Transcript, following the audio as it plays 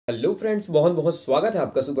Hello friends, बहुत बहुत स्वागत है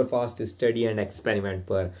आपका super fast study and experiment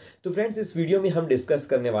पर। तो फ्रेंड्स, इस वीडियो में हम डिस्कस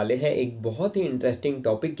करने वाले हैं एक बहुत ही इंटरेस्टिंग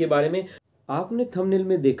टॉपिक के बारे में। आपने थंबनेल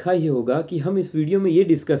में देखा ही होगा कि हम इस वीडियो में ये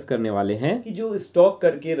डिस्कस करने वाले हैं कि जो स्टॉक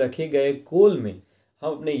करके रखे गए कोल में,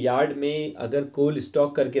 हम अपने यार्ड में अगर कोल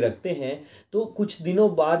स्टॉक करके रखते हैं तो कुछ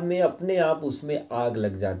दिनों बाद में अपने आप उसमें आग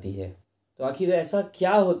लग जाती है। तो आखिर ऐसा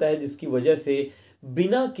क्या होता है जिसकी वजह से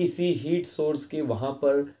बिना किसी हीट सोर्स के वहाँ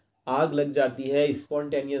पर आग लग जाती है,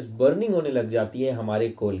 स्पॉन्टेनियस बर्निंग होने लग जाती है हमारे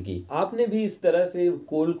कोल की। आपने भी इस तरह से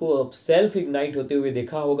कोल को सेल्फ इग्नाइट होते हुए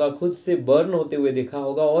देखा होगा, खुद से बर्न होते हुए देखा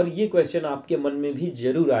होगा, और ये क्वेश्चन आपके मन में भी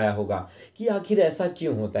जरूर आया होगा कि आखिर ऐसा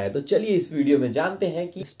क्यों होता है। तो चलिए इस वीडियो में जानते हैं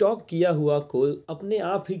कि स्टॉक किया हुआ कोल अपने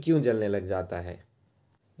आप ही क्यों जलने लग जाता है।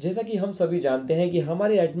 जैसा कि हम सभी जानते हैं कि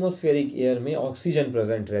हमारे एटमॉस्फेरिक एयर में ऑक्सीजन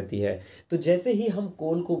प्रेजेंट रहती है। तो जैसे ही हम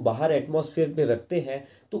कोल को बाहर एटमॉस्फेयर में रखते हैं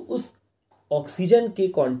तो उस ऑक्सीजन के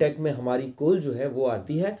कांटेक्ट में हमारी कोल जो है वो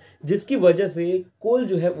आती है, जिसकी वजह से कोल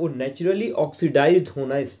जो है वो नेचुरली ऑक्सीडाइज्ड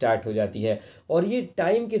होना स्टार्ट हो जाती है। और ये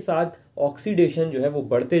टाइम के साथ ऑक्सीडेशन जो है वो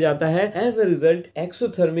बढ़ते जाता है। As a result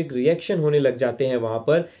exothermic reaction होने लग जाते हैं। वहाँ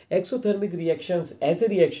पर एक्सोथर्मिक रिएक्शंस ऐसे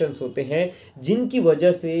रिएक्शंस होते हैं जिनकी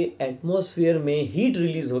वजह से एटमॉस्फेयर में हीट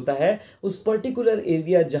रिलीज होता है। उस पर्टिकुलर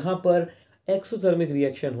एरिया जहाँ पर एक्सोथर्मिक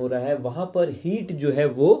रिएक्शन हो रहा है वहाँ पर हीट जो है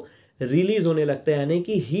वो रिलीज होने लगता है, यानी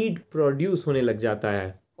कि हीट प्रोड्यूस होने लग जाता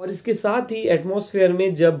है। और इसके साथ ही एटमॉस्फेयर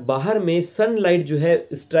में जब बाहर में सनलाइट जो है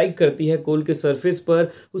स्ट्राइक करती है कोल के सरफेस पर,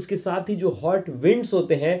 उसके साथ ही जो हॉट विंड्स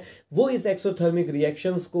होते हैं वो इस एक्सोथर्मिक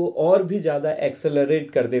रिएक्शंस को और भी ज़्यादा एक्सेलरेट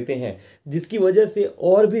कर देते हैं, जिसकी वजह से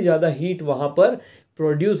और भी ज़्यादा हीट वहाँ पर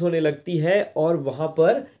प्रोड्यूस होने लगती है और वहाँ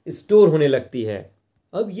पर स्टोर होने लगती है।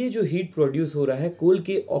 अब ये जो हीट प्रोड्यूस हो रहा है कोल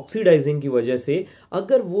के ऑक्सीडाइजिंग की वजह से,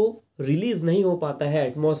 अगर वो रिलीज नहीं हो पाता है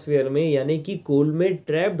एटमॉस्फेयर में, यानी कि कोल में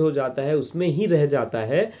ट्रैप्ड हो जाता है, उसमें ही रह जाता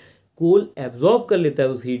है, कोल एब्जॉर्ब कर लेता है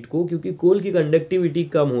उस हीट को, क्योंकि कोल की कंडक्टिविटी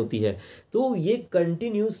कम होती है, तो ये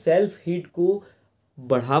कंटिन्यू सेल्फ हीट को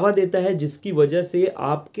बढ़ावा देता है, जिसकी वजह से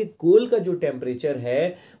आपके कोल का जो टेम्परेचर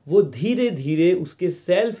है वो धीरे धीरे उसके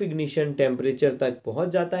सेल्फ इग्निशन टेम्परेचर तक पहुंच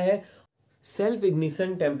जाता है। सेल्फ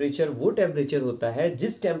इग्निशन टेम्परेचर वो टेम्परेचर होता है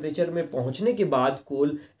जिस टेम्परेचर में पहुंचने के बाद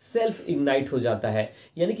कोल सेल्फ इग्नाइट हो जाता है,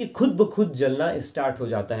 यानी कि खुद ब खुद जलना स्टार्ट हो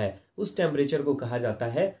जाता है। उस टेम्परेचर को कहा जाता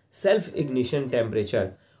है सेल्फ इग्निशन टेम्परेचर।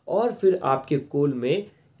 और फिर आपके कोल में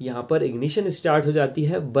यहाँ पर इग्निशन स्टार्ट हो जाती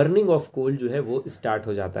है, बर्निंग ऑफ कोल जो है वो स्टार्ट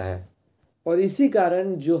हो जाता है। और इसी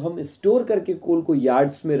कारण जो हम स्टोर करके कोल को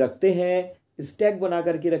यार्ड्स में रखते हैं, स्टैक बना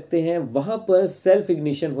करके रखते हैं, वहाँ पर सेल्फ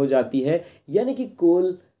इग्निशन हो जाती है, यानी कि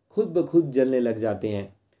कोल खुद ब खुद जलने लग जाते हैं।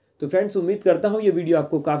 तो फ्रेंड्स, उम्मीद करता हूँ ये वीडियो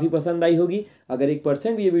आपको काफ़ी पसंद आई होगी। अगर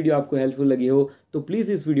 1% भी ये वीडियो आपको हेल्पफुल लगी हो तो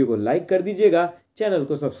प्लीज़ इस वीडियो को लाइक कर दीजिएगा, चैनल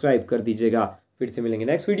को सब्सक्राइब कर दीजिएगा। फिर से मिलेंगे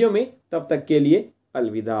नेक्स्ट वीडियो में, तब तक के लिए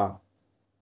अलविदा।